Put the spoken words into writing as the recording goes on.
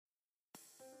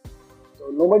So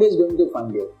nobody is going to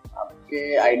fund you. आपके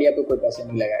idea पे कोई पैसे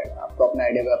नहीं लगाएगा, आपको अपने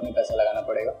आइडिया पे अपने पैसा लगाना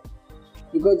पड़ेगा.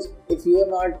 Because if you are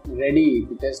not ready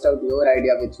to test out your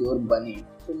idea with your money,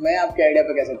 तो मैं आपके आइडिया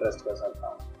पे कैसे ट्रस्ट कर सकता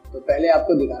हूँ? तो पहले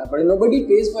आपको दिखाना पड़ेगा. Nobody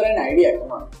pays for an idea,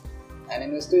 come on. An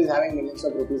investor is having millions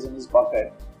of rupees in his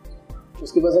pocket.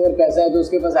 उसके पास अगर पैसा है तो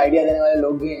उसके पास आइडिया देने वाले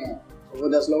लोग भी हैं. वो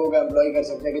 10 लोगों का एम्प्लॉय कर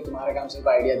सकते हैं कि तुम्हारा काम सिर्फ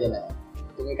आइडिया देना है.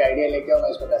 तुम एक आइडिया लेके आओ, मैं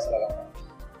इस पर पैसा लगाऊंगा.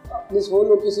 This whole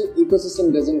ecosystem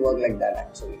doesn't work like that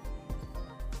actually.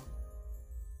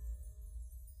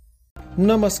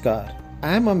 Namaskar,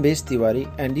 I am Ambesh Tiwari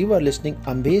and you are listening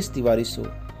Ambesh Tiwari Show,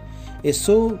 a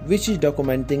show which is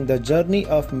documenting the journey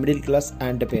of middle class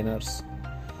entrepreneurs,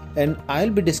 and I'll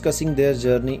be discussing their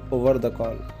journey over the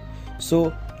call.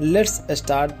 So let's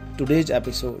start today's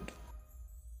episode.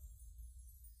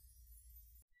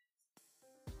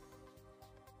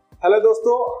 Hello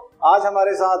दोस्तों, आज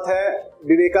हमारे साथ है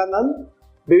Vivekanand.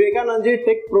 Vivekanand ji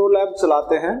Tech Pro Lab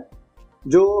चलाते हैं,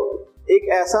 जो एक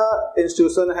ऐसा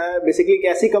इंस्टीट्यूशन है, बेसिकली एक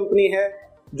ऐसी कंपनी है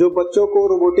जो बच्चों को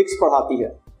रोबोटिक्स पढ़ाती है.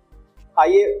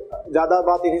 आइए ज़्यादा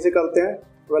बात इन्हीं से करते हैं.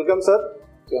 Welcome sir.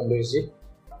 Ambesh ji.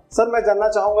 Sir, मैं जानना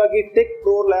चाहूँगा कि टेक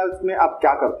प्रो लैब में आप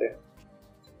क्या करते हैं?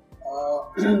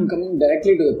 Coming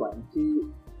directly to the point कि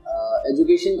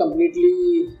एजुकेशन कम्प्लीटली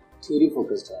थ्योरी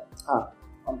फोकस्ड है. हाँ,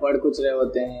 हम पढ़ कुछ रहे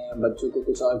होते हैं, बच्चों को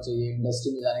कुछ और चाहिए,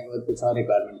 इंडस्ट्री में जाने के बाद कुछ और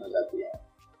रिक्वायरमेंट हो जाती है.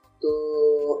 तो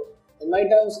in my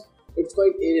terms it's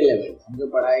quite irrelevant. हम जो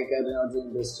पढ़ाई कर रहे हैं और जो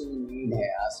इंडस्ट्री में नीड है,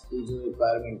 आज की जो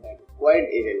रिक्वायरमेंट है, क्वाइट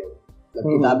इररिलेवेंट.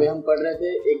 मतलब किताबें हम पढ़ रहे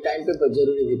थे एक टाइम पे,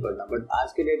 जरूरी थी पढ़ना, बट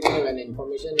आज के डेट में when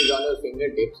information is on your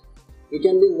finger tips, we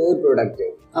can be more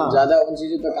productive. हम ज़्यादा उन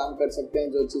चीज़ों पर काम कर सकते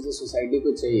हैं जो चीज़ें सोसाइटी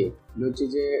को चाहिए, जो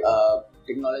चीज़ें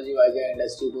टेक्नोलॉजी वाइज या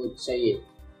इंडस्ट्री को चाहिए,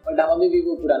 बट हम अभी भी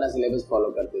वो पुराना सिलेबस फॉलो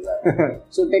करते जा रहे हैं.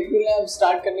 So Tech Pro Lab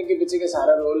start करने के पीछे का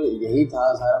सारा रोल यही था,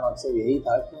 सारा मकसद यही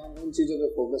था कि हम उन चीज़ों पे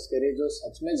फोकस करें जो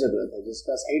सच में ज़रूरत है,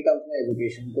 जिसका सही टर्म्स में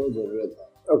एजुकेशन को ज़रूरत है.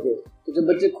 ओके. तो जब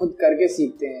बच्चे खुद करके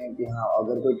सीखते हैं कि हाँ,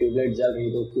 अगर कोई ट्यूबलाइट जल रही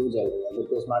है तो क्यों जल रही है, अगर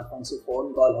कोई स्मार्टफोन से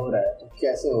फ़ोन कॉल हो रहा है तो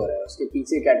कैसे हो रहा है, उसके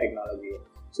पीछे क्या टेक्नोलॉजी है.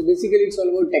 So basically it's all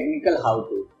about technical how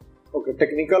to. Okay,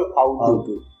 technical how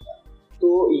to. तो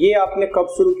ये आपने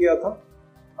कब शुरू किया था?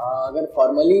 अगर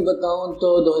फॉर्मली बताऊं तो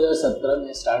 2017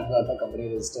 में स्टार्ट हुआ था, कंपनी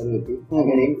रजिस्टर हुई थी.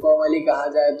 अगर इनफॉर्मली कहा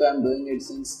जाए तो I am doing it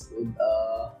since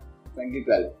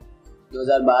 2012.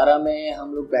 2012 में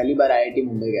हम लोग पहली बार IIT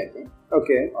मुंबई गए थे.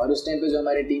 ओके. और उस टाइम पे जो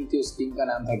हमारी टीम थी, उस टीम का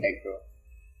नाम था टेक प्रो.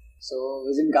 सो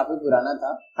विजन काफ़ी पुराना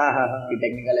था. हाँ. कि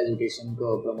टेक्निकल एजुकेशन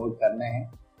को प्रमोट करना है,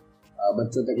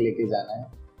 बच्चों तक लेके जाना है.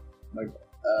 बट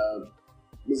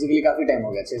बेसिकली काफ़ी टाइम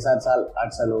हो गया, 6-7 साल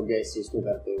 8 साल हो गया इस चीज़ को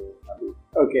करते हुए अभी.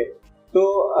 ओके. तो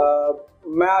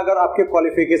मैं अगर आपके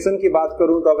क्वालिफिकेशन की बात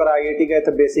करूं तो अगर IIT गए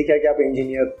तो बेसिक है कि आप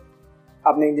इंजीनियर,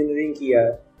 आपने इंजीनियरिंग किया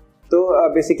है. तो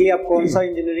बेसिकली आप कौन सा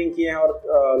इंजीनियरिंग किए हैं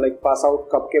और लाइक पास आउट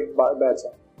कब के बैच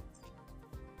है?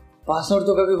 पास आउट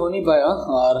तो कभी हो नहीं पाया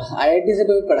और IIT से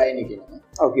कभी पढ़ाई नहीं की मैंने.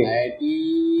 Okay. IIT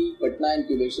Patna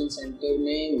incubation centre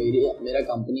में मेरा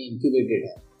कंपनी इंक्यूबेटेड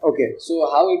है. Okay. So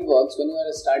how it works, when you are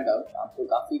a startup, आपको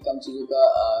काफ़ी कम चीज़ों का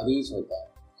रीच होता है.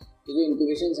 तो जो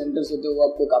इंक्यूबेशन सेंटर्स होते हैं वो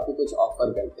आपको काफ़ी कुछ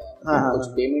ऑफर करते हैं. कुछ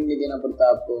पेमेंट नहीं देना पड़ता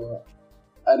आपको,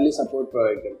 अर्ली सपोर्ट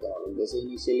प्रोवाइड करते हैं. जैसे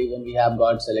initially when we have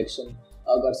got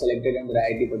selected under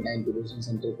IIT Patna incubation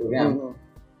centre programme,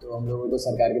 तो हम लोगों को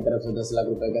सरकार की तरफ से 10 लाख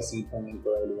रुपए का सीड फंडिंग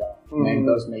प्रोवाइड हुआ,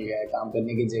 मेंटर्स मिल गए, काम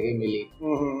करने की जगह मिली,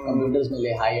 कंप्यूटर्स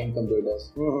मिले, हाई एंड कंप्यूटर्स.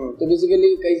 तो बेसिकली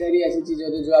कई सारी ऐसी चीज़ें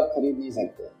होती है जो आप खरीद नहीं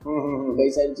सकते. कई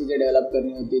सारी चीज़ें डेवलप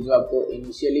करनी होती है जो आपको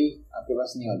इनिशियली आपके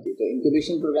पास नहीं होती. तो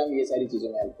इंक्यूबेशन प्रोग्राम ये सारी चीज़ों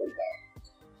में हेल्प करता है.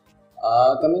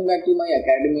 Coming back to my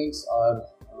academics और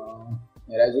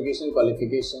मेरा एजुकेशन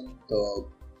क्वालिफिकेशन, तो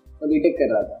मैं बीटेक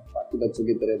कर रहा था बाकी बच्चों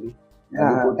की तरह भी.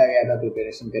 कोटा गया था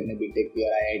प्रिपरेशन करने बीटेक की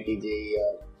और IIT JEE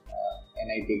और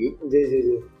NIT की.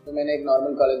 जी. तो मैंने एक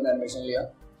नॉर्मल कॉलेज में एडमिशन लिया.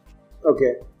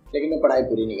 ओके. लेकिन मैं पढ़ाई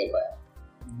पूरी नहीं कर पाया.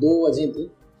 2 वजह थी.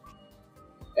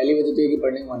 पहली वजह तो ये कि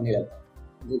पढ़ने का मन नहीं लगता.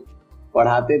 जो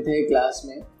पढ़ाते थे क्लास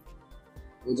में,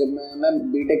 वो जब मैं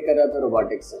बीटेक कर रहा था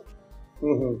रोबोटिक्स से,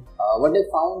 व्हाट आई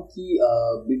फाउंड कि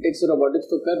बीटेक से रोबोटिक्स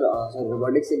तो कर रहा हूँ,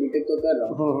 रोबोटिक्स से बीटेक तो कर रहा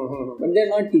हूँ, but they are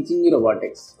not teaching me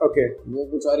robotics. Okay.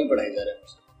 वो कुछ और ही पढ़ाई जा रहे हैं,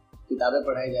 किताबें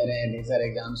पढ़ाई जा रहे हैं, ढेर सारे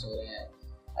एग्जाम्स हो रहे हैं.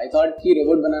 आई थॉट कि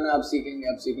रोबोट बनाना आप सीखेंगे,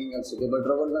 बट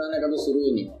रोबोट बनाना कभी शुरू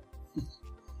ही नहीं हुआ.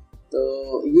 तो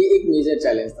ये एक मेजर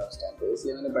चैलेंज था उस टाइम पे,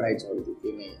 इसलिए मैंने पढ़ाई छोड़ दी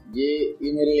कि नहीं,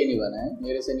 ये मेरे लिए नहीं बना है,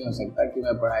 मेरे से नहीं हो सकता कि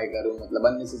मैं पढ़ाई करूँ, मतलब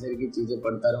अननेसेसरी की चीज़ें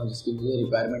पढ़ता रहूँ जिसकी मुझे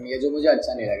रिक्वायरमेंट नहीं है, जो मुझे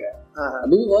अच्छा नहीं लग रहा है.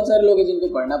 अभी भी बहुत सारे लोग हैं जिनको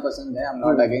पढ़ना पसंद है, I am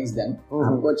not against them.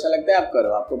 आपको अच्छा लगता है आप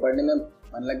करो, आपको पढ़ने में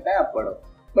मन लगता है आप पढ़ो,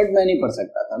 बट मैं नहीं पढ़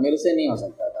सकता था, मेरे से नहीं हो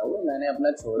सकता था वो. मैंने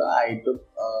अपना छोड़ा, आई टुक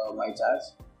माई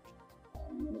चार्ज.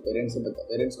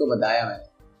 पेरेंट्स को बताया मैंने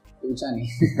पूछा नहीं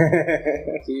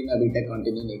कि मैं बीटेक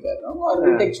कंटिन्यू नहीं कर रहा हूँ। और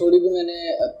बीटेक छोड़ी भी मैंने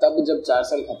तब जब 4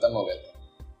 साल खत्म हो गए थे,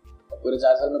 पूरे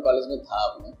 4 साल में कॉलेज में था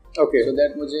अपने। सो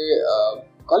दैट मुझे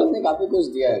कॉलेज ने काफी कुछ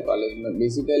दिया है। कॉलेज में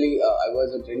basically I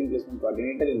was a training placement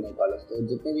coordinator in my college, तो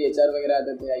जितने भी एचआर वगैरह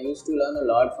आते थे I used to learn a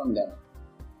lot from them,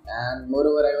 and more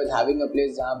over I was having a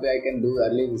place जहाँ पे I can do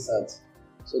early research.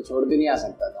 So छोड़ के नहीं आ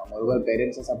सकता था। मोर ओवर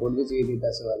पेरेंट्स से सपोर्ट भी चाहिए थी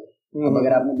पैसे वाले। अब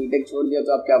अगर आपने बीटेक छोड़ दिया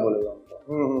तो आप क्या बोलोगे उनको?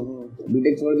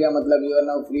 बीटेक छोड़ दिया मतलब you are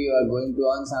now free, you are going to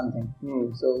earn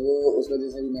something. So वो उस वजह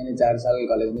से भी मैंने 4 साल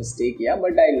कॉलेज में स्टे किया,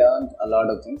 but I learn a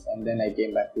lot of things and then I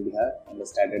came back to Bihar and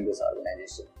started this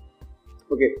organisation.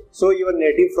 Okay, so you are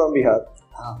native from Bihar?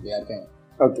 हाँ, बिहार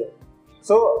का। ओके,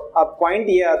 सो अब पॉइंट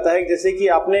ये आता है जैसे कि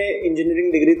आपने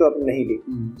इंजीनियरिंग डिग्री तो आपने नहीं ली,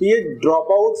 तो ये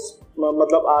ड्रॉप आउट्स,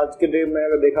 मतलब आज के डे में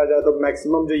अगर देखा जाए तो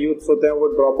मैक्सिमम जो यूथ्स होते हैं वो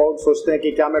ड्रॉप आउट सोचते हैं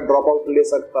कि क्या मैं ड्रॉप आउट ले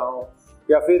सकता हूँ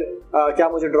या फिर क्या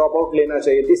मुझे ड्रॉप आउट लेना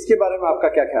चाहिए, तो इसके बारे में आपका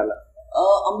क्या ख्याल है?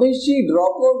 Ambesh ji,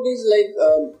 drop out is like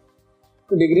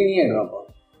degree नहीं है।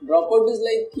 ड्रॉप आउट इज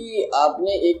लाइक कि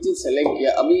आपने एक चीज सेलेक्ट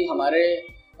किया। अभी हमारे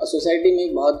सोसाइटी में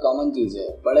एक बहुत कॉमन चीज है,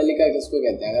 पढ़ा लिखा किसको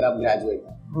कहते हैं? अगर आप ग्रेजुएट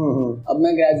हैं। अब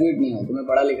मैं ग्रेजुएट नहीं हूँ तो मैं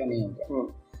पढ़ा लिखा नहीं हूँ।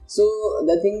 सो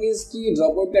द थिंग इज कि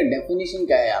ड्रॉप आउट का डेफिनेशन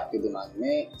क्या है आपके दिमाग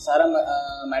में, सारा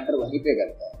मैटर वहीं पे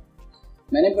करता है।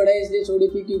 मैंने पढ़ाई इसलिए छोड़ी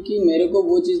थी क्योंकि मेरे को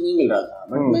वो चीज नहीं मिल रहा था,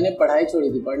 बट मैंने पढ़ाई छोड़ी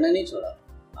थी, पढ़ना नहीं छोड़ा।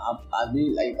 आप आदमी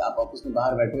लाइक आप ऑफिस में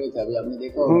बाहर बैठे हुए थे, अभी आपने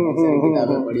देखा होगा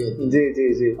किताबें पढ़ी होती जी जी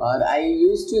जी। और आई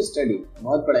यूज्ड टू स्टडी,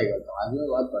 बहुत पढ़ाई करता हूँ, आज मैं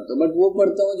बहुत पढ़ता हूँ, बट वो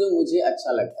पढ़ता हूँ जो मुझे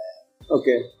अच्छा लगता है।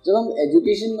 ओके, जब हम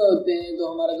एजुकेशन में होते हैं तो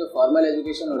हमारा जो फॉर्मल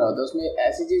एजुकेशन हो रहा होता है उसमें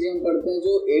ऐसी चीजें हम पढ़ते हैं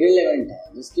जो इररिलेवेंट है,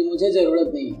 जिसकी मुझे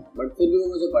जरूरत नहीं है, बट फिर भी वो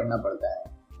मुझे पढ़ना पड़ता है।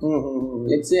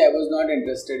 Let's say I was not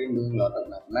interested in doing lot of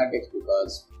mathematics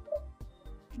because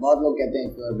बहुत लोग कहते हैं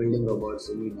if you are building robots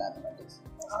you need mathematics।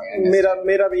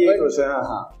 मेरा भी यही सोच है।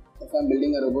 हाँ, if I'm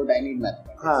building a robot I need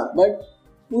mathematics, but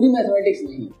पूरी मैथमेटिक्स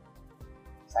नहीं,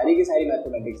 सारी की सारी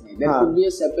मैथमेटिक्स नहीं। There could be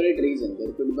a separate reason,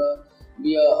 there could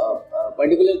be a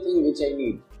particular thing which I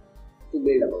need to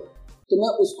build about, तो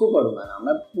मैं उसको पढ़ूंगा ना,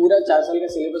 मैं पूरा 4 साल का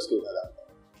सिलेबस क्यों उठा लाऊंगा?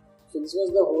 So this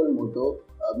was the whole motto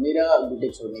मेरा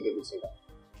बीटेक छोड़ने के पीछे का।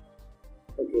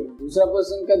 दूसरा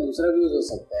पर्सन का दूसरा व्यूज हो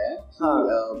सकता है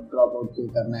कि ड्रॉप आउट क्यों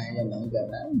करना है या नहीं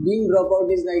करना है। Being drop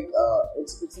out is like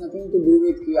it's nothing to do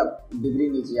with कि आप डिग्री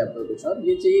नहीं चाहिए आपको कुछ, और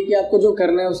ये चाहिए कि आपको जो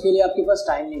करना है उसके लिए आपके पास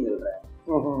टाइम नहीं मिल रहा है।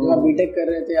 जब आप बीटेक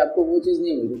कर रहे थे आपको वो चीज़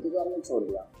नहीं मिल रही थी तो आपने छोड़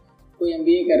दिया। कोई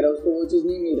एमबीए कर रहा है उसको वो चीज़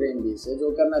नहीं मिल रही एमबीए से,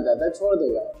 जो करना चाहता है छोड़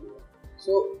देगा।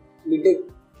 सो बीटेक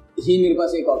ही मेरे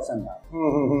पास एक ऑप्शन था।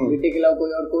 बीटेक के अलावा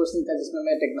कोई और कोर्स नहीं था जिसमें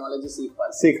मैं टेक्नोलॉजी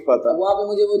सीख पाता। वहाँ पे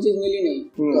मुझे वो चीज मिली नहीं,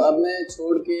 तो अब मैं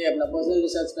छोड़ के अपना पर्सनल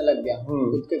रिसर्च में लग गया,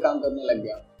 खुद के काम करने लग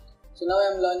गया। So now I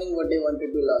am learning what I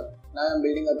wanted to learn. Now I am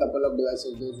building a couple of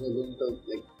devices those who are going to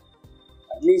like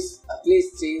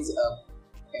at least change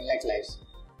 10 lakh lives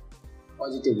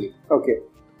positively. Okay,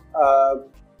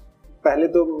 पहले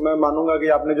तो मैं मानूंगा कि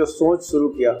आपने जो सोच शुरू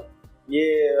किया ये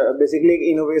बेसिकली एक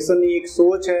इनोवेशन, एक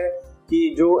सोच है कि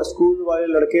जो स्कूल वाले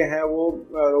लड़के हैं वो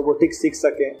रोबोटिक्स सीख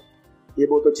सकें, ये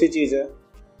बहुत अच्छी चीज़ है।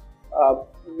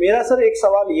 मेरा सर एक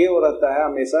सवाल ये हो रहता है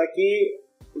हमेशा कि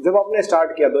जब आपने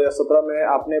स्टार्ट किया 2017 में,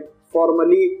 आपने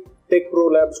फॉर्मली टेक प्रो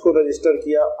लैब्स को रजिस्टर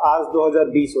किया, आज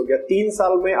 2020 हो गया, 3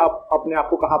 साल में आप अपने आप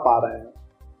को कहाँ पा रहे हैं?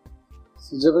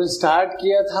 जब स्टार्ट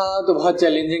किया था तो बहुत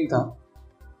चैलेंजिंग था,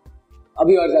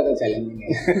 अभी और ज्यादा चैलेंजिंग है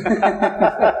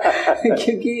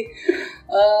क्योंकि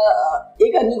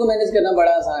एक आदमी को मैनेज करना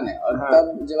बड़ा आसान है, और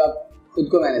तब जब आप खुद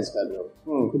को मैनेज कर रहे हो,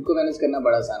 खुद को मैनेज करना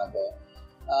बड़ा आसान होता है।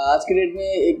 आज के डेट में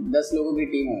एक 10 लोगों की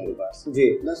टीम है मेरे पास जी।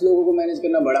 10 लोगों को मैनेज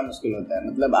करना बड़ा मुश्किल होता है।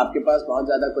 मतलब आपके पास बहुत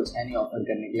ज्यादा कुछ है नहीं ऑफर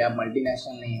करने के लिए, आप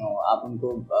मल्टीनेशनल नहीं हो, आप उनको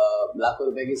लाखों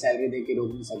रुपए की सैलरी दे के रोक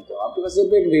नहीं सकते हो। आपके पास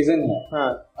सिर्फ एक विजन है,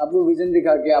 आप वो विजन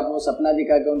दिखा के, आप वो सपना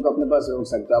दिखा के उनको अपने पास रोक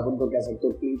सकते हो। आप उनको कह सकते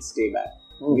हो please stay back,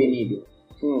 we need you.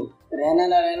 रहना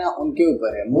ना रहना उनके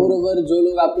ऊपर है। मोर ओवर जो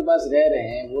लोग आपके पास रह रहे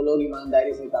हैं वो लोग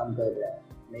ईमानदारी से काम कर रहे हैं,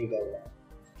 नहीं कर रहे हैं,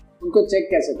 उनको चेक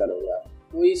कैसे करोगे आप?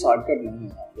 कोई शॉर्टकट नहीं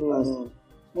है आपके पास।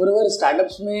 मोर ओवर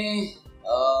स्टार्टअप्स में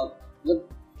जब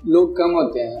लोग कम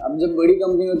होते हैं, अब जब बड़ी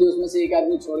कंपनी होती है उसमें से एक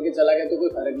आदमी छोड़ के चला गया तो कोई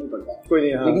फर्क नहीं पड़ता है, कोई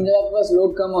नहीं। लेकिन जब आपके पास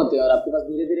लोग कम होते हैं और आपके पास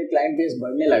धीरे धीरे क्लाइंट बेस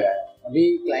बढ़ने लगा है, अभी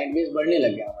क्लाइंट बेस बढ़ने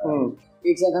लग गया हमारा,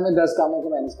 एक साथ हमें 10 कामों को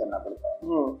मैनेज करना पड़ता है।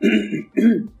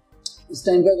 इस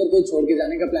टाइम पे अगर कोई छोड़ के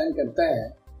जाने का प्लान करता है,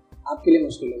 आपके लिए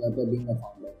मुश्किल हो जाता है बीइंग अ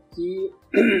फाउंडर कि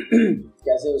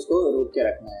कैसे उसको रोक के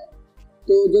रखना है।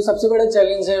 तो जो सबसे बड़ा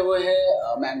चैलेंज है वो है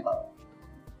मैन पावर।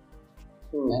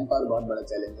 मैन पावर बहुत बड़ा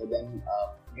चैलेंज है। देन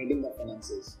गेटिंग द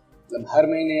फाइनेंसेस, मतलब हर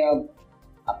महीने अब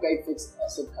आपका एक फिक्स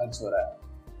एसेट खर्च हो रहा है,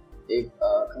 एक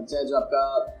खर्चा है जो आपका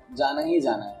जाना ही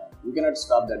जाना है। You can not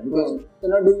stop that because you are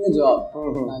not doing a job.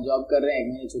 Job कर रहे हैं, एक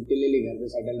महीने छुट्टी ले ली, घर पे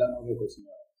सेटल डाउन हो गए, कुछ नहीं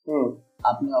हो।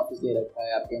 आपने ऑफिस ले रखा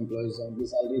है, आपके एम्प्लॉइज हैं, उनकी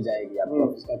सैलरी जाएगी, आपके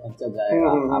ऑफिस का खर्चा जाएगा,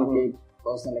 आपके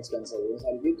पर्सनल एक्सपेंसेस है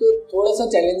सारी। तो थोड़ा सा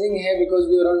चैलेंजिंग है because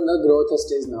we are on the growth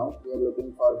stage now, we are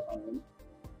looking for funding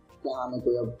कि हाँ हमें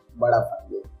कोई अब बड़ा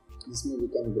फंड दे जिसमें वी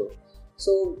कैन ग्रो।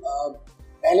 सो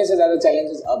पहले से ज़्यादा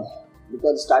चैलेंजेस अब हैं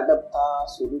बिकॉज स्टार्टअप था,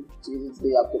 शुरू चीज़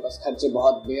थी, आपके पास खर्चे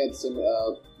बहुत बेहद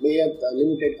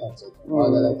लिमिटेड खर्चे थे, बहुत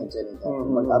ज़्यादा खर्चे नहीं था,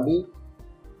 बट अभी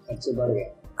खर्चे बढ़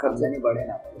गए, खर्चे नहीं बढ़े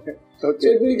ना बढ़े। So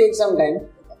it will take some time,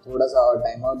 थोड़ा सा और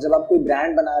टाइम। और जब आप कोई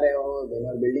ब्रांड बना रहे हो, then you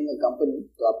are building a company,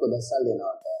 तो आपको 10 साल देना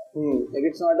होता है। Like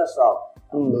it's not a shop,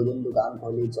 2 दिन दुकान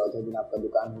खोली, चौथे दिन आपका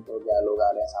दुकान हिट हो गया, लोग आ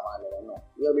रहे हैं, सामान ले रहे हैं। No,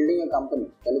 you are building a company.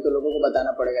 पहले तो लोगों को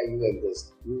बताना पड़ेगा you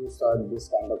exist, you solve this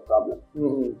kind of problem.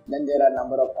 Then there are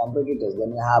number of competitors,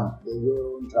 then you have your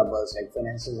own troubles, like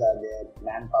finances are there,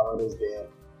 man power is there,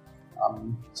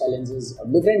 challenges,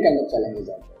 different kind of challenges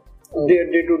are there.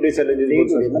 Day to day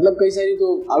challenges, मतलब कई सारी तो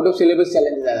out of syllabus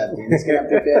challenges आ जाते हैं जिसके लिए आप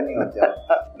prepare नहीं होते हो।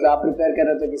 तो आप प्रिपेयर कर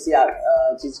रहे हो तो किसी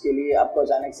चीज के लिए आपको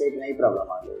अचानक से एक नई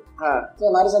प्रॉब्लम आ गई। तो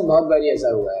हमारे साथ बहुत बार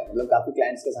ऐसा हुआ है, मतलब काफी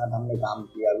क्लाइंट्स के साथ हमने काम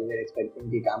किया, वी वर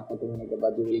एक्सपेक्टिंग कि काम खत्म होने के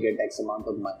बाद we will get X amount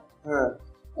of money,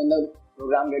 and the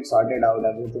program gets sorted out,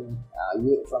 everything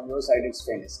from your side it's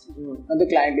finished, and the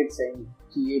client is saying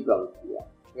कि ये प्रॉब्लम है,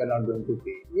 we are not going to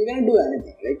pay, we can't do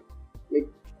anything, like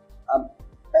अब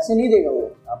पैसे नहीं देगा वो,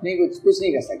 अपने कुछ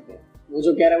नहीं कर सकते, वो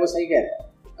जो कह रहा है वो सही कह रहा है,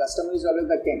 customer is always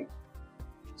the king.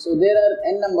 So there are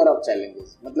an number of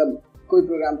challenges, मतलब कोई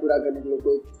प्रोग्राम पूरा करने के लिए,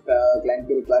 कोई क्लाइंट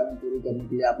की रिक्वायरमेंट पूरी करने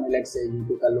के लिए आपने let's say you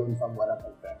take a loan from one of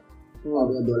a friend,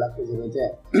 और 2 लाख की जरूरत है,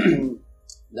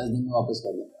 10 दिन में वापस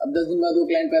कर देंगे। अब 10 दिन बाद वो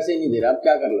क्लाइंट पैसे ही नहीं दे रहा, अब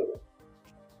क्या कर लोगे?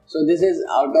 So this is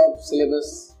out of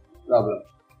syllabus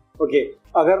problem. Okay,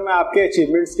 अगर मैं आपके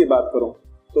अचीवमेंट्स की बात करूं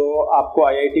तो आपको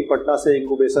आईआईटी पटना से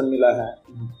इंक्यूबेशन मिला है,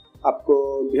 आपको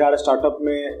बिहार स्टार्टअप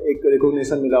में एक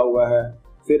रिकॉग्निशन मिला हुआ है,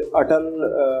 फिर अटल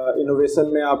इनोवेशन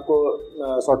में आपको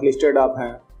शॉर्टलिस्टेड आप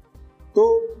हैं, तो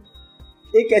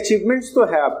एक अचीवमेंट्स तो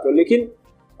है आपको। लेकिन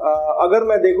अगर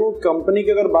मैं देखूं कंपनी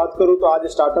की अगर बात करूं तो आज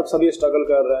स्टार्टअप सभी स्ट्रगल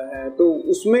कर रहे हैं, तो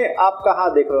उसमें आप कहाँ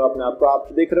देख रहे हो अपने आप को? आप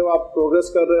देख रहे हो आप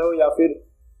प्रोग्रेस कर रहे हो, या फिर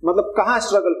मतलब कहाँ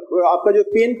स्ट्रगल, आपका जो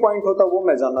पेन पॉइंट होता है वो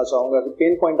मैं जानना चाहूंगा कि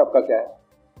पेन पॉइंट आपका क्या है?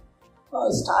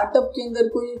 स्टार्टअप के अंदर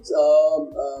कोई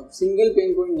सिंगल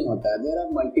पेन पॉइंट नहीं होता है, देयर आर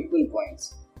मल्टीपल पॉइंट्स,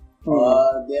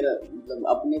 और देयर मतलब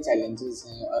अपने चैलेंजेस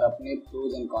हैं और अपने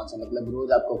प्रोज एंड कॉन्स हैं। मतलब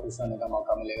रोज आपको खुश होने का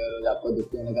मौका मिलेगा, रोज आपको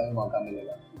दुखी होने का भी मौका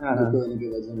मिलेगा, दुखी होने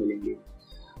की वजह मिलेंगी।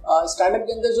 स्टार्टअप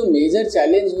के अंदर जो मेजर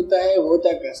चैलेंज होता है वो होता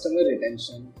है customer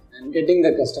retention and getting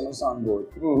the customers on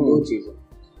board. 2 चीजें,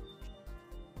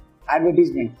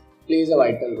 advertisement plays a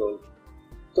vital role.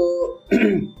 तो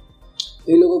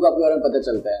कई लोगों को आपके बारे में पता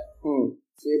चलता है,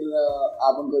 फिर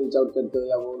आप उनको रीच आउट करते हो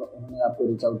या वो उन्होंने आपको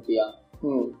रीच आउट किया,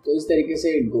 तो इस तरीके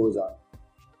से इट गोज ऑन।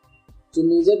 जो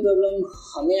मेजर प्रॉब्लम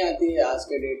हमें आती है आज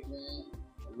के डेट में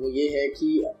वो ये है कि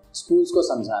स्कूल्स को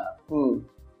समझाना।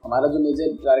 हमारा जो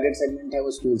मेजर टारगेट सेगमेंट है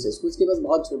वो स्कूल्स है। स्कूल्स के पास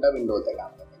बहुत छोटा विंडो होता है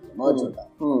काम करने के लिए, बहुत छोटा।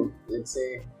 लेट्स से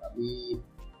अभी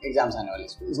एग्जाम्स आने वाले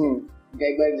स्कूल्स के,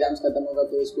 एक बार एग्जाम्स खत्म होगा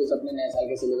तो स्कूल्स अपने नए साल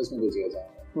के सिलेबस में बिजी हो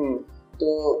जाएंगे। तो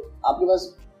आपके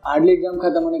पास हार्डली एग्जाम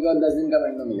खत्म होने के बाद 10 दिन का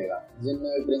विंडो मिलेगा,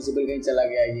 जिनमें प्रिंसिपल कहीं चला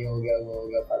गया, ये हो गया, वो हो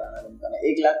गया, फलाना ढिमकाना,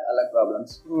 1 लाख अलग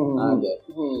problems are there.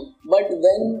 But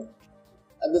then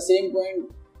at the same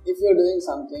point if you are doing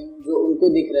something जो उनको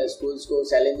दिख रहा है, स्कूल्स को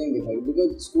चैलेंजिंग दिख रहा है,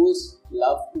 because schools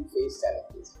love to face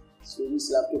challenges,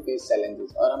 students love to face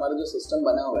challenges. और हमारा जो सिस्टम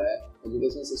बना हुआ है,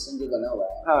 एजुकेशन सिस्टम जो बना हुआ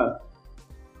है,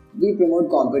 वी प्रमोट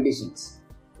कॉम्पिटिशंस।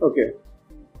 ओके,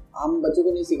 हम बच्चों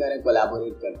को नहीं सिखा रहे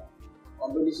कोलैबोरेट करना,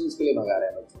 कॉम्पिटिशंस के लिए भगा रहे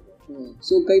हैं बच्चों को।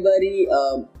 सो कई बारी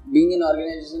being an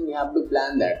organisation we have to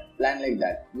plan like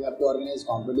that, we have to organise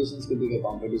competitions कि ठीक है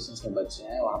कॉम्पिटिशंस में बच्चे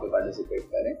हैं वहाँ पे पार्टिसिपेट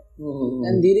करें,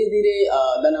 एंड धीरे धीरे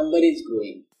the number is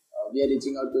growing, we are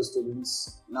reaching out to students,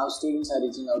 now students are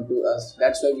reaching out to us,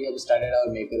 that's why we have started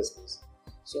our maker space.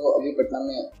 So अभी पटना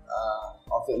में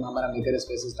ऑफिस में हमारा मेकर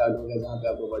स्पेस स्टार्ट हो गया, जहाँ पे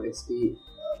आप रोबोटिक्स की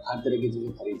हर तरह की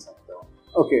चीज़ें खरीद सकते हो।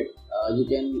 Okay, you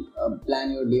can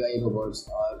plan your DIY robots,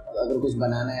 और अगर कुछ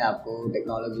बनाना है आपको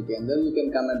टेक्नोलॉजी के अंदर, you can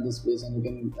come at this place and you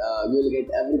will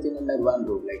get everything under one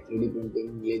roof, like 3D printing,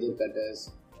 laser cutters,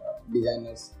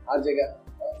 designers, हर जगह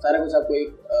सारा कुछ आपको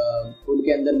एक फूड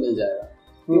के अंदर मिल जाएगा।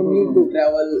 You need to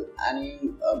travel any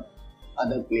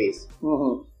other place.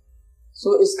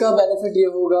 सो इसका बेनिफिट ये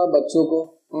होगा बच्चों को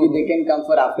कि they can come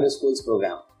for after schools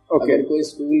programme. अगर कोई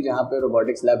स्कूल जहाँ पे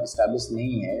रोबोटिक्स लैब एस्टैब्लिश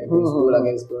नहीं है, स्कूल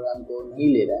अगर इस प्रोग्राम को नहीं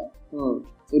ले रहा है,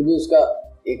 फिर भी उसका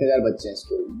 1000 बच्चे हैं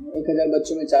स्कूल में, 1000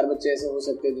 बच्चों में 4 बच्चे ऐसे हो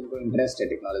सकते हैं जिनको इंटरेस्ट है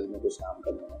टेक्नोलॉजी में कुछ काम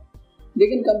करने में, they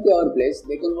can come to our place,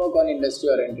 they can work on industry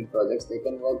oriented projects, they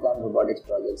can work on robotics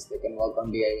projects, they can work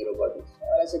on DIY robotics,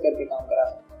 और ऐसे करके काम करा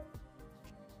सकते हैं।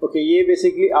 ओके, ये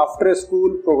बेसिकली आफ्टर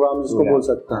स्कूल प्रोग्राम जिसको बोल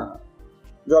सकते हैं,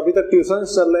 जो अभी तक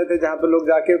ट्यूशंस चल रहे थे जहाँ पे लोग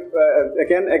जाके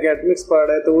एकेडमिक्स पढ़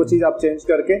रहे, तो वो चीज़ आप चेंज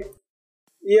करके,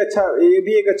 ये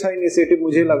भी एक अच्छा इनिशिएटिव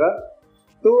मुझे लगा।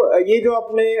 तो ये जो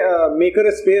आपने मेकर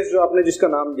स्पेस जो आपने जिसका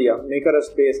नाम दिया मेकर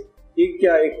स्पेस, ये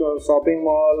क्या एक शॉपिंग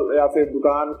मॉल या फिर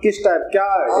दुकान, किस टाइप, क्या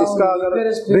इसका अगर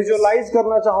विजुअलाइज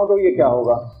करना चाहो तो ये क्या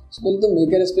होगा? तो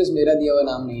मेकर स्पेस मेरा दिया हुआ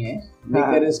नाम नहीं है,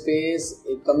 मेकर स्पेस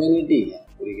एक कम्युनिटी है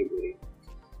पूरी की पूरी।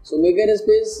 सो मेकर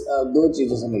स्पेस दो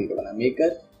चीजों से मिलकर बना, मेकर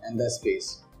एंड द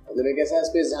स्पेस। मतलब एक ऐसा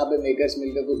स्पेस जहाँ पे मेकर्स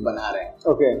मिलकर कुछ बना रहे हैं।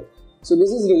 Okay, so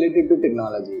this is related to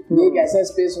technology. ये एक ऐसा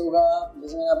स्पेस होगा,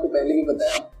 जैसे मैंने आपको पहले भी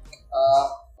बताया,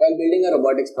 while building a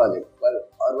robotics project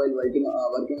or while working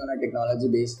on a technology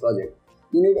based project,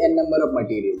 you need n number of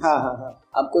materials।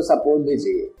 आपको सपोर्ट भी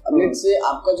चाहिए। अब लेट्स से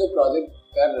आपका जो प्रोजेक्ट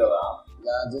कर रहे हो आप,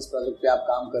 या जिस प्रोजेक्ट पे आप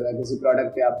काम कर रहे हो, किसी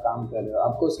प्रोडक्ट पे आप काम कर रहे हो,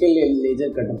 आपको उसके लिए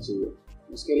लेजर कटर चाहिए,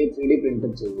 उसके लिए 3D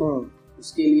प्रिंटर चाहिए,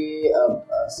 उसके लिए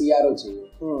CRO चाहिए,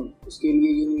 उसके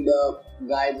लिए यू नीड अ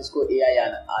गाय जिसको AI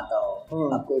आता हो,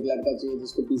 आपको एक लड़का चाहिए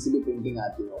जिसको PCB प्रिंटिंग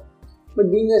आती हो। बट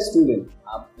बीइंग अ स्टूडेंट,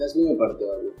 आप 10वीं में पढ़ते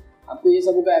हो अभी, आपको ये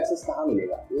सब का एक्सेस कहाँ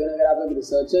मिलेगा? इवन अगर आप एक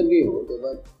रिसर्चर भी हो तो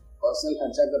बस पर्सनल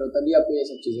खर्चा करो तभी आपको ये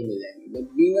सब चीजें मिल जाएंगी। But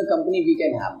being a company we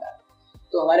can have that.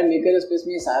 तो हमारे मेकर स्पेस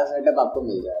में ये सारा सेटअप आपको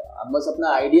मिल जाएगा। आप बस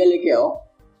अपना आइडिया लेके आओ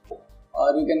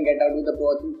और you can get out with the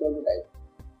prototype.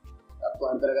 आपको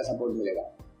हर तरह का सपोर्ट मिलेगा।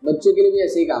 बच्चों के लिए भी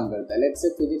ऐसे ही काम करता है। लेट्स से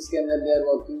फिजिक्स के अंदर they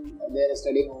are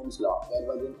studying Ohm's law, they are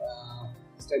working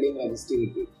studying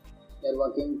resistivity, they are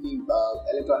working की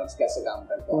इलेक्ट्रॉनिक्स कैसे काम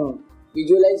करता है,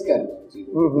 विजुअलाइज कर रहे हैं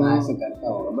चीजों को, ऐसे करता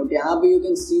होगा। बट यहाँ पे you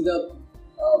can see the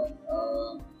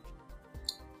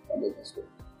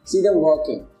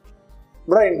working,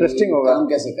 बड़ा इंटरेस्टिंग होगा काम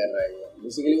कैसे कर रहा है ये।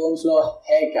 बेसिकली ओम्स लॉ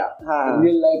है क्या,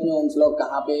 रियल लाइफ में ओम्स लॉ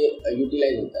कहाँ पे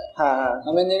यूटिलाइज होता है।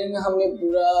 हम इंजीनियरिंग में हमने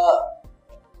पूरा,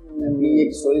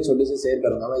 एक स्टोरी छोटी सी शेयर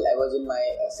करूंगा। Well, I was in my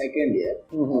second year.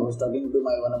 I was talking to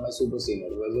one of my super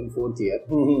seniors. He was in 4th year,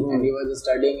 and he was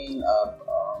studying in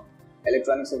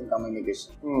electronics and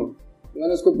communication.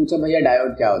 मैंने उसको पूछा भैया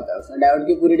diode क्या होता है, उसने diode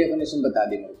की पूरी डेफिनेशन बता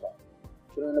दी मेरे को।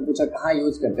 फिर मैंने पूछा कहाँ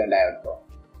यूज करते हैं डायोड को,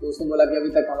 तो उसने बोला कि अभी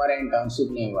तक हमारा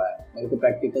इंटर्नशिप नहीं हुआ है, मेरे को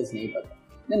प्रैक्टिकल्स नहीं पता।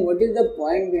 Then what is the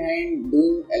point behind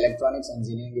doing electronics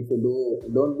engineering if you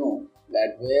don't know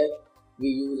that where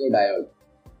we use a diode?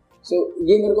 So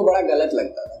ये मेरे को बड़ा गलत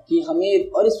लगता था कि हमें,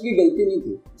 और इसकी गलती नहीं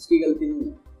थी, उसकी गलती नहीं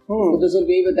है। वो तो सिर्फ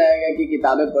यही बताया गया कि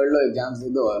किताबें पढ़ लो, एग्जाम्स दे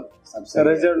दो और सबसे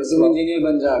तुम इंजीनियर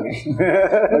बन जाओगे।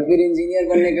 और फिर इंजीनियर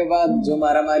बनने के बाद जो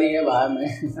मारामारी है बाहर में,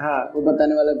 वो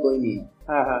बताने वाला कोई नहीं है।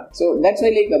 सो दैट्स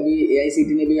व्हाई लाइक अभी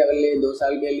AICTE ने भी अगले 2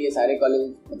 साल के लिए सारे कॉलेज,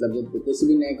 मतलब जो किसी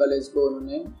भी नए कॉलेज को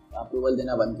उन्होंने अप्रूवल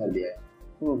देना बंद कर दिया है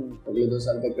अगले 2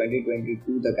 साल तक,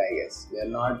 2022 तक I guess. We are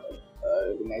not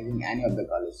recognising any of the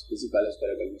college, किसी कॉलेज का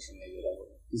रिकॉग्निशन नहीं दे रहा है,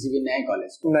 किसी भी नए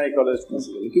कॉलेज को,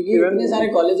 क्योंकि इतने सारे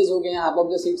कॉलेजेस हो गए हैं, half of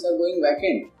the seats are going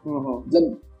vacant. मतलब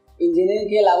इंजीनियरिंग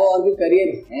के अलावा और भी करियर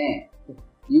हैं,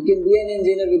 you can be an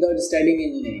engineer without studying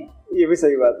engineering. ये भी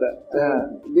सही बात है।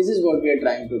 This is what we are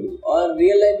trying to do. और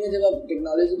रियल लाइफ में जब आप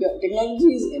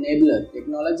technology is enabler,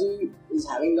 technology is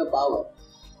having the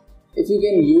power if you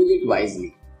can use it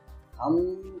wisely. हम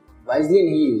वाइजली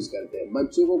नहीं यूज करते।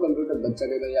 बच्चों को कंप्यूटर, बच्चा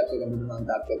कहता है आपसे कंप्यूटर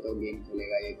मांगता, आप कहते हो गेम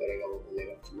खेलेगा, ये करेगा, वो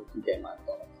खेलेगा, चलो ठीक है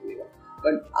मानता हूँ खेलेगा।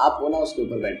 बट आप हो ना उसके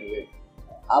ऊपर बैठे हुए,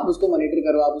 आप उसको मॉनिटर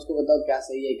करो, आप उसको बताओ क्या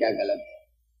सही है क्या गलत है,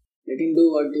 let him do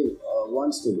what he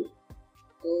wants to do.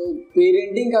 तो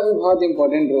पेरेंटिंग का भी बहुत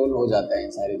इंपॉर्टेंट रोल हो जाता है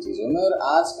इन सारी चीज़ों में। और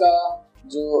आज का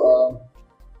जो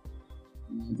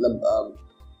मतलब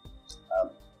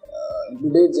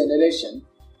today's generation,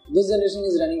 this generation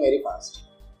is running very fast,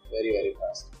 very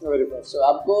fast. सो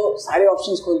आपको सारे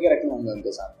ऑप्शंस खोल के रखने होंगे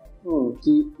उनके सामने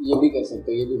कि ये भी कर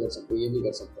सकते हो, ये भी कर सकते हो, ये भी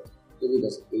कर सकते हो, ये भी कर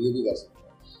सकते हो, ये भी कर सकते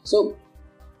हो। So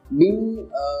being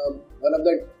one of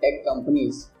the tech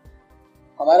companies,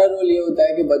 हमारा रोल ये होता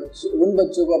है कि उन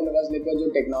बच्चों को अपने पास लेकर जो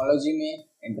टेक्नोलॉजी में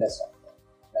इंटरेस्ट रखते हैं।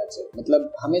 That's it.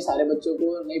 मतलब हमें सारे बच्चों को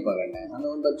नहीं पकड़ना है, हमें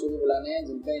उन बच्चों को बुलाना है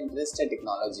जिनका इंटरेस्ट है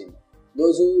टेक्नोलॉजी में,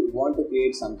 those who want to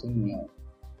create something new.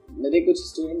 मेरे कुछ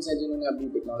स्टूडेंट्स हैं जिन्होंने अपनी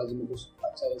टेक्नोलॉजी में कुछ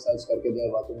अच्छा रिसर्च करके they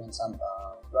working on some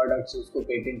products, उसको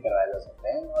पेटेंट करवाया जा सकता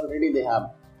है। Already they have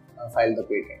filed the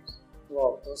patent.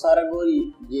 तो सारा गोल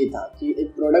ये था कि एक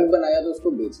प्रोडक्ट बनाया तो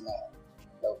उसको बेचना है।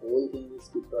 द होल थिंग इज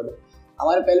की प्रोडक्ट।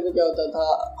 हमारे पहले में क्या होता था,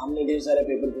 हमने ढेर सारे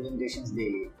पेपर प्रेजेंटेशंस दे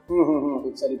लिए,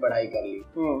 खूब सारी पढ़ाई कर ली,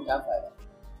 क्या फायदा?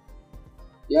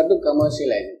 You have to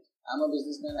commercialize it. I'm a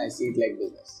businessman, I see it like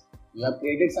business. You have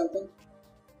created something,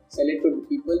 sell it to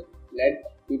people, let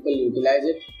people utilize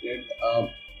it, let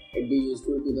it be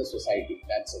useful to the society,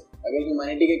 that's it. अगर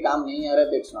humanity के काम नहीं आ रहा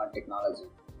तो it's not technology.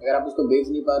 अगर आप उसको बेच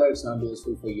नहीं पा रहे हो, it's not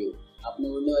useful for you. आपने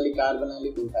उड़ने वाली कार बना ली,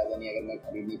 कोई फायदा नहीं अगर मैं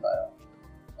खरीद नहीं पा रहा हूँ,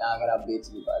 या अगर आप बेच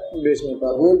नहीं पा रहे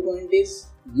हो। Whole point is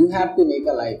you have to make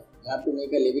a life, you have to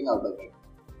make a living out of it.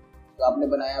 तो आपने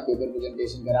बनाया, पेपर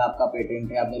प्रेजेंटेशन करा, आपका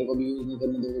पेटेंट है, आप मेरे को भी यूज नहीं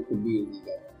करने दोगे, खुद भी यूज नहीं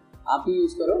कर रहे, आप ही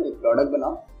यूज करो, एक प्रोडक्ट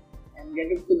बनाओ and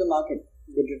get it to the market.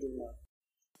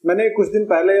 मैंने कुछ दिन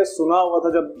पहले सुना हुआ था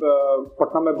जब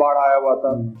पटना में बाढ़ आया हुआ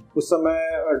था, उस समय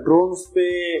ड्रोन्स पे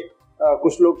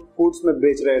कुछ लोग फूड्स में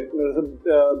बेच रहे थे,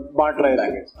 बांट रहे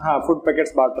थे, हाँ फूड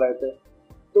पैकेट्स बांट रहे थे।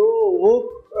 तो वो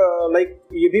लाइक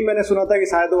ये भी मैंने सुना था कि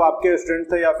शायद वो आपके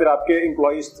स्टूडेंट थे या फिर आपके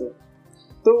एम्प्लॉइज थे,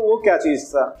 तो वो क्या चीज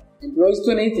था? एम्प्लॉइज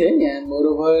तो नहीं थे, and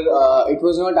moreover it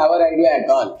was not our idea at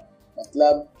all,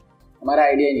 मतलब हमारा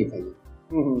आइडिया ही नहीं था ये।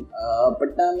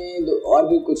 पटना में और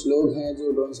भी कुछ लोग हैं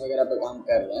जो ड्रोन्स वगैरह पे काम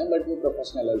कर रहे हैं, बट वो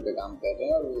प्रोफेशनल लेवल पे काम कर रहे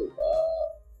हैं और वो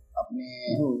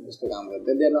अपने उस पे काम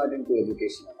करते हैं, दे आर नॉट इनटू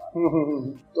एजुकेशन।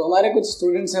 तो हमारे कुछ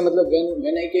स्टूडेंट्स हैं, मतलब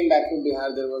when I came back to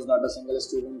Bihar there was not a single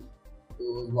student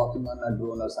who was working on a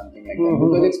drone or something like that,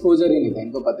 because exposure ही नहीं था,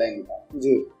 इनको पता ही नहीं था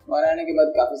जी। हमारे आने के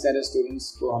बाद काफी सारे स्टूडेंट्स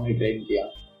को हमने ट्रेन किया,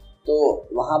 तो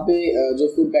वहाँ पे जो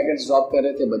फूड पैकेट्स ड्रॉप कर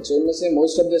रहे थे बच्चों, उनमें से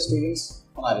मोस्ट ऑफ द स्टूडेंट्स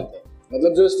हमारे थे,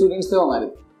 मतलब जो स्टूडेंट्स थे वो हमारे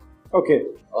थे। ओके।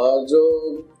 और जो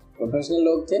प्रोफेशनल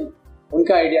लोग थे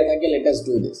उनका आइडिया था कि let us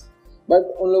do this, but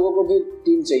उन लोगों को भी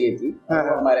टीम चाहिए थी,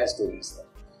 हमारे स्टूडेंट्स थे।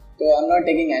 तो I am not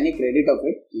taking any credit of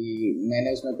it कि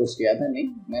मैंने उसमें कुछ किया था, नहीं,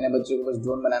 मैंने बच्चों को बस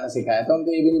ड्रोन बनाना सिखाया था,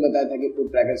 उनको ये भी नहीं बताया था कि फूड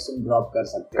पैकेट्स तुम ड्रॉप कर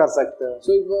सकते हो।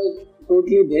 So it was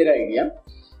totally their idea,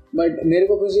 but मेरे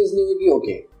को खुशी इसलिए हुई कि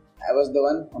okay I was the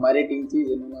one, हमारी टीम थी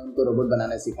जिन्होंने उनको रोबोट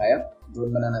बनाना सिखाया, ड्रोन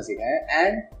बनाना सिखाया,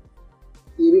 एंड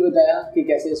ये भी बताया कि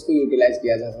कैसे इसको यूटिलाइज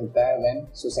किया जा सकता है व्हेन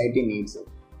सोसाइटी नीड्स इट।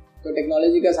 तो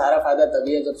टेक्नोलॉजी का सारा फायदा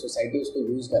तभी है जब सोसाइटी उसको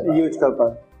यूज कर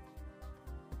पाए।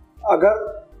 अगर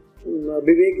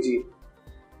विवेक जी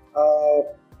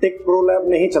टेक प्रो लैब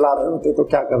नहीं चला रहे होते तो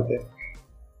क्या करते?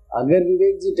 अगर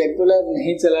विवेक जी टेक प्रो लैब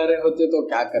नहीं चला रहे होते तो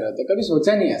क्या कर रहे होते? कभी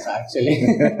सोचा नहीं ऐसा एक्चुअली।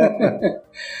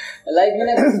 लाइक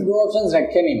मैंने दो ऑप्शंस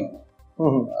रखे नहीं मैंने,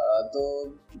 तो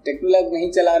टेक प्रो लैब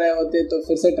नहीं चला रहे होते तो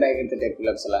फिर से ट्राई करते टेक प्रो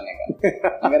लैब चलाने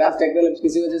का। अगर आप टेक प्रो लैब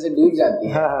किसी वजह से डूब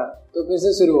जाती है तो फिर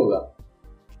से शुरू होगा।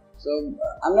 सो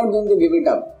आई am not going to give it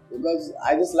up because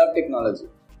I just love technology.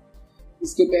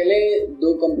 इसके पहले दो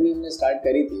कंपनी हमने स्टार्ट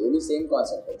करी थी, वो भी सेम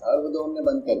कॉन्सेप्ट पे था, और वो दो हमने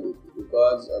बंद कर दी थी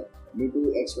because due to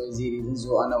XYZ reasons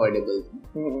जो अनअवॉइडेबल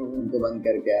थे, उनको बंद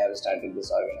करके I have started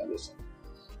this organisation.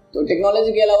 तो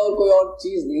टेक्नोलॉजी के अलावा कोई और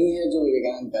चीज नहीं है जो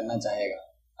विवेकानंद करना चाहेगा।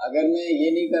 अगर मैं ये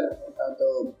नहीं कर रहा तो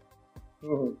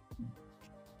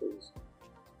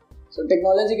सो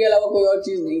टेक्नोलॉजी के अलावा कोई और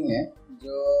चीज नहीं है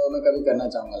जो मैं कभी करना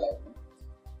चाहूंगा लाइफ में।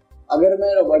 अगर मैं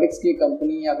रोबोटिक्स की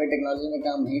कंपनी या फिर टेक्नोलॉजी में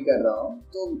काम नहीं कर रहा हूँ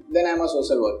तो then I am a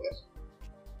social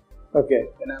worker. Okay,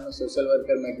 then I am a social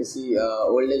worker. मैं किसी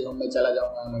ओल्ड एज होम में चला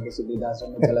जाऊंगा, मैं किसी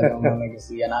वृद्धाश्रम में चला जाऊंगा, मैं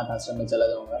किसी अनाथ आश्रम में चला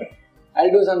जाऊंगा। I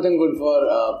will do something good for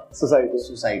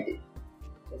society.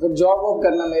 तो फिर जॉब वॉब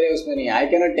करना मेरे उसमें नहीं है। I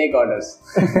can not take orders.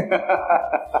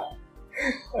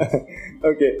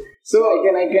 Okay, so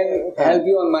I can help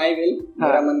you on my will.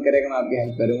 मेरा मन करेगा मैं आपकी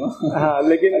हेल्प करूंगा। हाँ,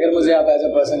 लेकिन अगर मुझे आप एज अ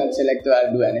पर्सन अच्छे लगते हो, I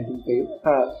will do anything for you.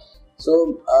 हाँ, so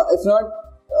if not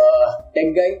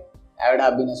tech guy, I would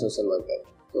have been a social worker.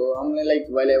 तो हमने like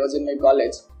while I was in my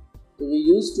college, तो we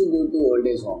used to go to old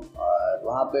age home, और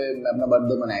वहाँ पे मैं अपना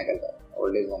birthday मनाया करता था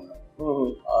ओल्ड एज होम में।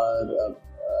 और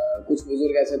कुछ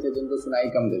बुजुर्ग ऐसे थे जिनको सुनाई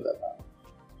कम देता था,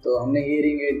 तो हमने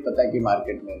हियरिंग एड पता की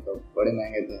मार्केट में, तो बड़े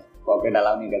महंगे थे, पॉकेट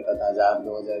अलाउ नहीं करता था,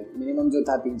 1000-2000 मिनिमम जो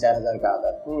था 3-4 हज़ार का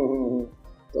आता था।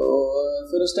 तो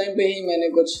फिर उस टाइम पे ही मैंने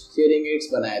कुछ हियरिंग एड्स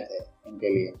बनाए थे उनके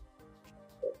लिए,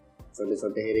 छोटे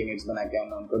छोटे हियरिंग एड्स बना के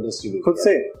हमने उनको डिस्ट्रीब्यूट खुद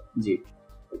से। जी,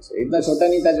 खुद से। इतना छोटा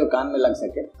नहीं था जो कान में लग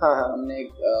सके। हमने एक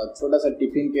छोटा सा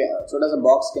टिफिन के छोटा सा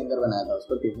बॉक्स के अंदर बनाया था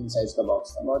उसको, टिफिन साइज का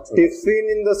बॉक्स था, बहुत छोटा। Tiffin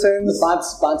in the sense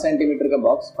 5 centimetre का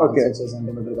बॉक्स, 5-6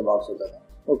 सेंटीमीटर का बॉक्स होता था।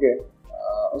 ओके,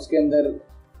 उसके अंदर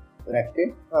रख के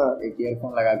एक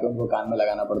ईयरफोन लगा के उनको कान में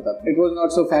लगाना पड़ता था। It was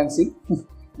not so fancy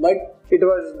but it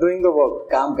was doing the work.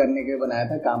 काम करने के बनाया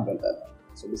था, काम करता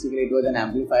था। So basically it was an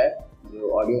amplifier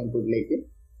जो ऑडियो इनपुट लेके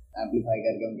एम्पलीफाई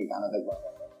करके उनके कानों तक पहुंचाता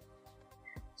था।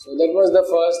 सो that was the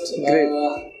first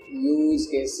use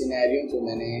case scenario जो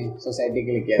मैंने सोसाइटी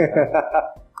के लिए किया था।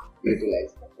 यूटिलाइज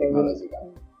टेक्नोलॉजी का।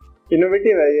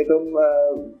 इनोवेटिव है ये। तुम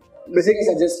बेसिकली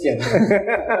सजेस्ट किया था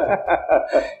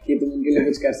कि तुम इनके लिए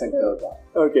कुछ कर सकते हो क्या।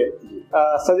 ओके,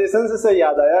 सजेशन से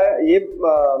याद आया ये,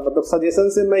 मतलब सजेशन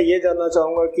से मैं ये जानना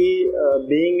चाहूँगा कि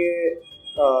being a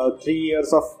 3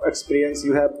 years of experience,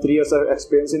 you have 3 years of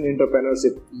experience in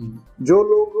entrepreneurship, जो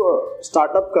लोग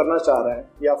स्टार्टअप करना चाह रहे हैं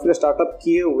या फिर स्टार्टअप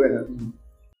किए हुए हैं,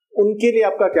 उनके लिए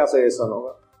आपका क्या सजेशन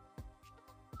होगा?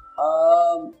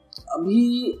 अभी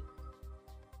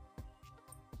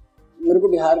मेरे को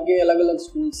बिहार के अलग अलग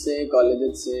स्कूल से,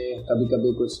 कॉलेजेस से कभी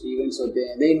कभी कुछ इवेंट्स होते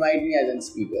हैं, they invite me as an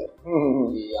speaker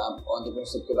कि आप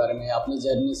एंटरप्रेन्योरशिप के बारे में अपनी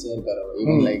जर्नी शेयर करो.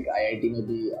 इवन लाइक आईआईटी में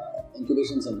भी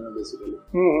इंक्यूबेशन सेंटर में बेसिकली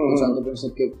कुछ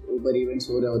एंटरप्रेन्योरशिप के ऊपर इवेंट्स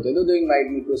हो रहे होते हैं, तो they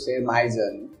invite me to share my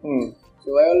journey. So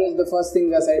I always the first thing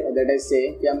that I से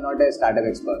कि आई am not a startup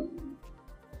expert.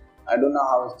 I don't know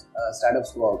how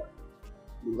startups work,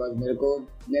 because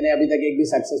मैंने अभी तक एक भी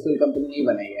सक्सेसफुल कंपनी नहीं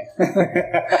बनाई है.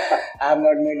 I have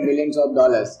not made millions of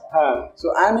dollars,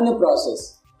 so I am in a process.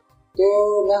 तो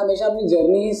मैं हमेशा अपनी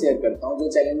जर्नी ही शेयर करता हूँ, जो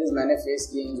चैलेंजेस मैंने फेस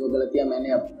किए हैं, जो गलतियाँ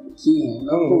मैंने की हैं,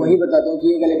 मैं उनको वही बताता हूँ कि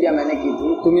ये गलतियाँ मैंने की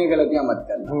थी, तुम ये गलतियाँ मत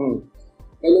करना.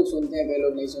 कई लोग सुनते हैं, कई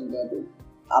लोग नहीं सुनते हैं, तो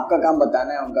आपका काम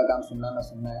बताना है, उनका काम सुनना ना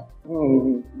सुनना है.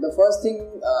 The first thing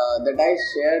that I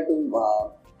share to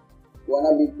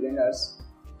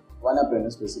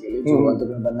wannapreneurs basically, जो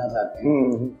एंटरप्रेन्योर बनना चाहते हैं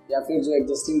या फिर जो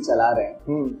एग्जिस्टिंग चला रहे हैं,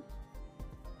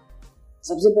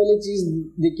 सबसे पहले चीज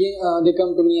देखिए, दे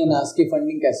come to me and ask कि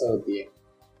फंडिंग कैसे होती है.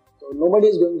 तो nobody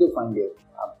is going to fund you.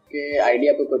 आपके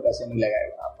आइडिया पे कोई पैसे नहीं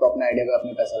लगाएगा, आपको अपना आइडिया पे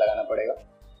अपने पैसा लगाना पड़ेगा.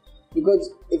 Because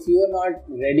if you are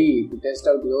not ready to test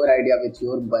out your idea with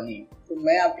your money, तो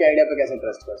मैं आपके आइडिया पे कैसे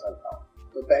ट्रस्ट कर सकता हूँ?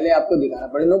 तो पहले आपको दिखाना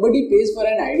पड़ेगा. Nobody page for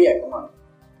an idea. Come on,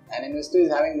 an investor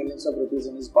is having millions of rupees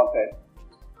in his pocket.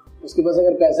 उसके पास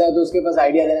अगर पैसा है तो उसके पास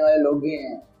आइडिया देने वाले लोग भी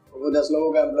हैं. वो 10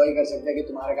 लोगों का एम्प्लॉय कर सकते हैं कि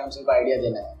तुम्हारा काम सिर्फ आइडिया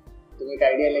देना है, तुम एक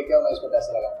आइडिया लेके आओ, मैं इस पर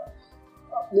पैसा लगाऊंगा.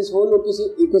 This whole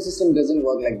ecosystem doesn't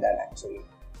work like that actually.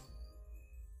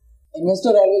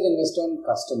 Investor always invest on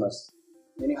customers.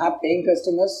 When you have paying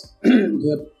customers, you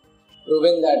have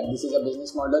proven that this is a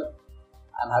business model.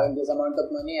 I am having this amount of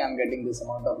money, I am getting this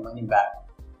amount of money back.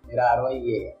 मेरा ROI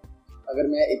ये है. अगर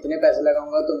मैं इतने पैसे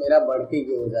लगाऊंगा तो मेरा बढ़ के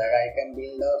हो जाएगा. I can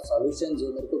build a solution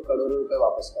जो मेरे को करोड़ों रुपए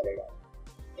वापस करेगा.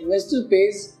 Investor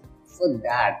page for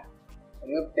that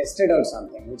when you have tested out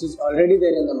something which is already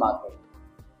there in the market,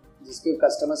 जिसके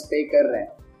कस्टमर्स पे कर रहे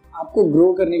हैं. आपको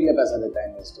ग्रो करने के लिए पैसा देता है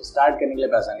इन्वेस्टर, स्टार्ट करने के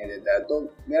लिए पैसा नहीं देता है. तो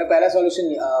मेरा पहला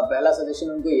सजेशन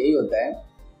उनको यही होता है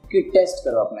कि टेस्ट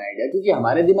करो अपना आइडिया, क्योंकि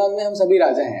हमारे दिमाग में हम सभी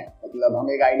राजा हैं. मतलब हम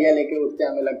एक आइडिया लेके उठते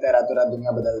हैं, हमें लगता है रातों रात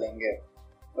दुनिया बदल देंगे,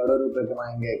 करोड़ों रुपए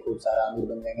कमाएंगे, खूब सारा अमीर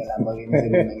बन जाएंगे, लैम्बोर्गिनी से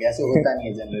घूमेंगे. ऐसे होता नहीं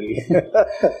है जनरली.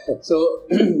 सो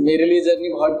मेरे लिए जर्नी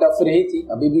बहुत टफ रही थी,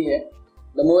 अभी भी है.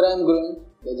 The more I am growing,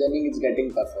 the journey is getting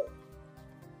tougher.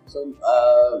 So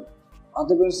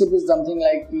entrepreneurship is something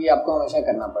like कि आपको हमेशा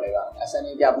करना पड़ेगा. ऐसा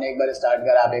नहीं कि आपने एक बार स्टार्ट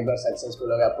करा, आप एक बार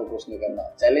सक्सेसफुल हो गए, आपको कुछ नहीं करना.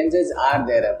 Challenges are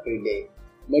there every day.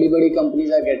 बड़ी बड़ी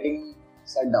companies are getting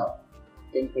shut down.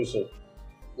 Kingfisher,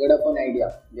 Vodafone Idea,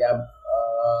 they are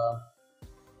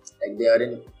like they are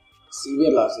in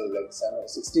severe losses, like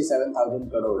 67,000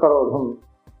 crore.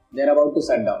 They are about to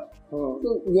shut down.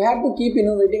 So you have to keep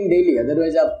innovating daily,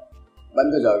 otherwise आप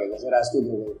बंद हो जाओगे. जैसे राजदूत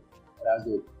हो गए,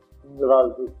 राजदूत.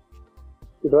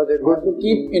 It was a good to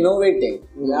keep innovating.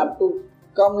 You have to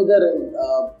come इधर.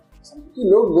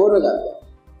 लोग बोर हो जाते हैं.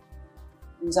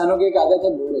 इंसानों की एक आदत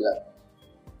है, बोर हो जाते हैं.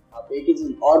 आप एक ही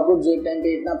चीज, ऑर्कुट जो एक टाइम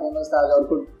पे इतना फेमस था, आज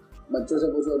ऑर्कुट बच्चों से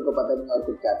पूछो, उनको पता नहीं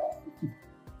ऑर्कुट क्या था.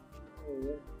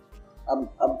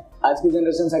 अब आज की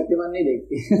जनरेशन शक्तिमान नहीं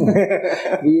देखती.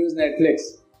 We use Netflix.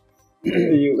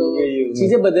 तो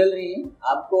चीजें बदल रही हैं.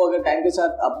 आपको अगर टाइम के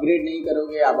साथ अपग्रेड नहीं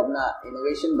करोगे, आप अपना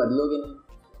इनोवेशन बदलोगे नहीं.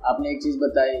 आपने एक चीज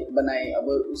बनाई, अब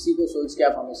उसी को सोच के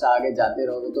आप हमेशा आगे जाते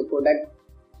रहोगे, तो प्रोडक्ट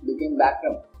बिकेम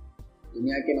बैंकरप्ट.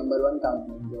 दुनिया के नंबर 1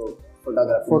 कंपनी जो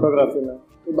फोटोग्राफी में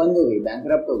तो बंद हो गई,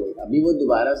 बैंकरप्ट हो गई. अभी वो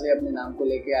दोबारा से अपने नाम को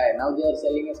लेके आए. Now they are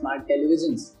selling smart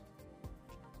televisions.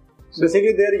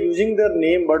 Basically they are using their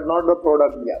name but not the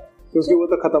product. Yeah. क्योंकि वो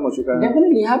तो खत्म हो चुका है.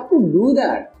 Definitely you have to do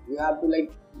that. You have to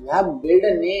you have build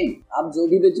a name. आप जो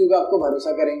भी बेचोगे आपको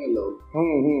भरोसा करेंगे लोग.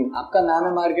 आपका नाम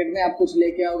है मार्केट में, आप कुछ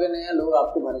लेके आओगे नया, लोग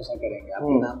आपको भरोसा करेंगे,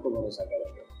 आपके नाम को भरोसा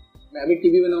करेंगे. मैं अभी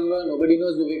टीवी बनाऊंगा, nobody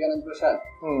knows Vivekananda Prasad,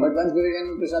 but once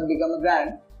Vivekananda Prasad become a brand,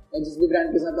 मैं जिस भी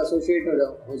ब्रांड के साथ एसोसिएट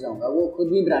हो जाऊंगा, वो खुद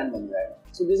भी ब्रांड बन जाएगा.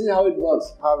 So this is how it works.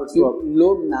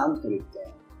 लोग नाम खरीदते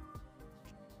हैं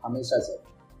हमेशा से.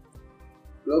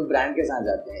 लोग ब्रांड के साथ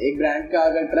जाते हैं. एक ब्रांड का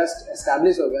अगर ट्रस्ट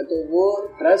एस्टैब्लिश हो गया तो वो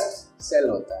ट्रस्ट सेल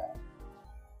होता है.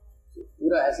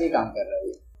 पूरा ऐसे ही काम कर रहा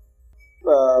है.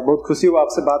 बहुत खुशी हुआ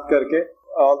आपसे बात करके.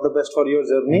 All the best for your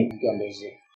journey.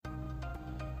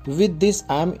 With this,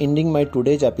 I am ending my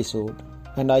today's episode,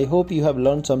 and I hope you have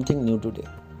learned something new today.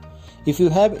 If you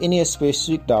have any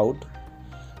specific doubt,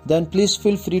 then please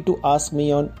feel free to ask me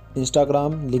on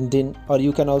Instagram, LinkedIn, or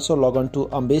you can also log on to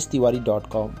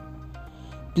ambeshtiwari.com.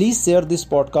 Please share this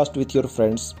podcast with your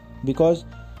friends because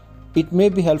it may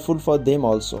be helpful for them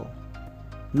also.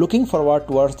 Looking forward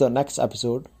towards the next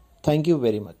episode. Thank you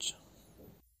very much.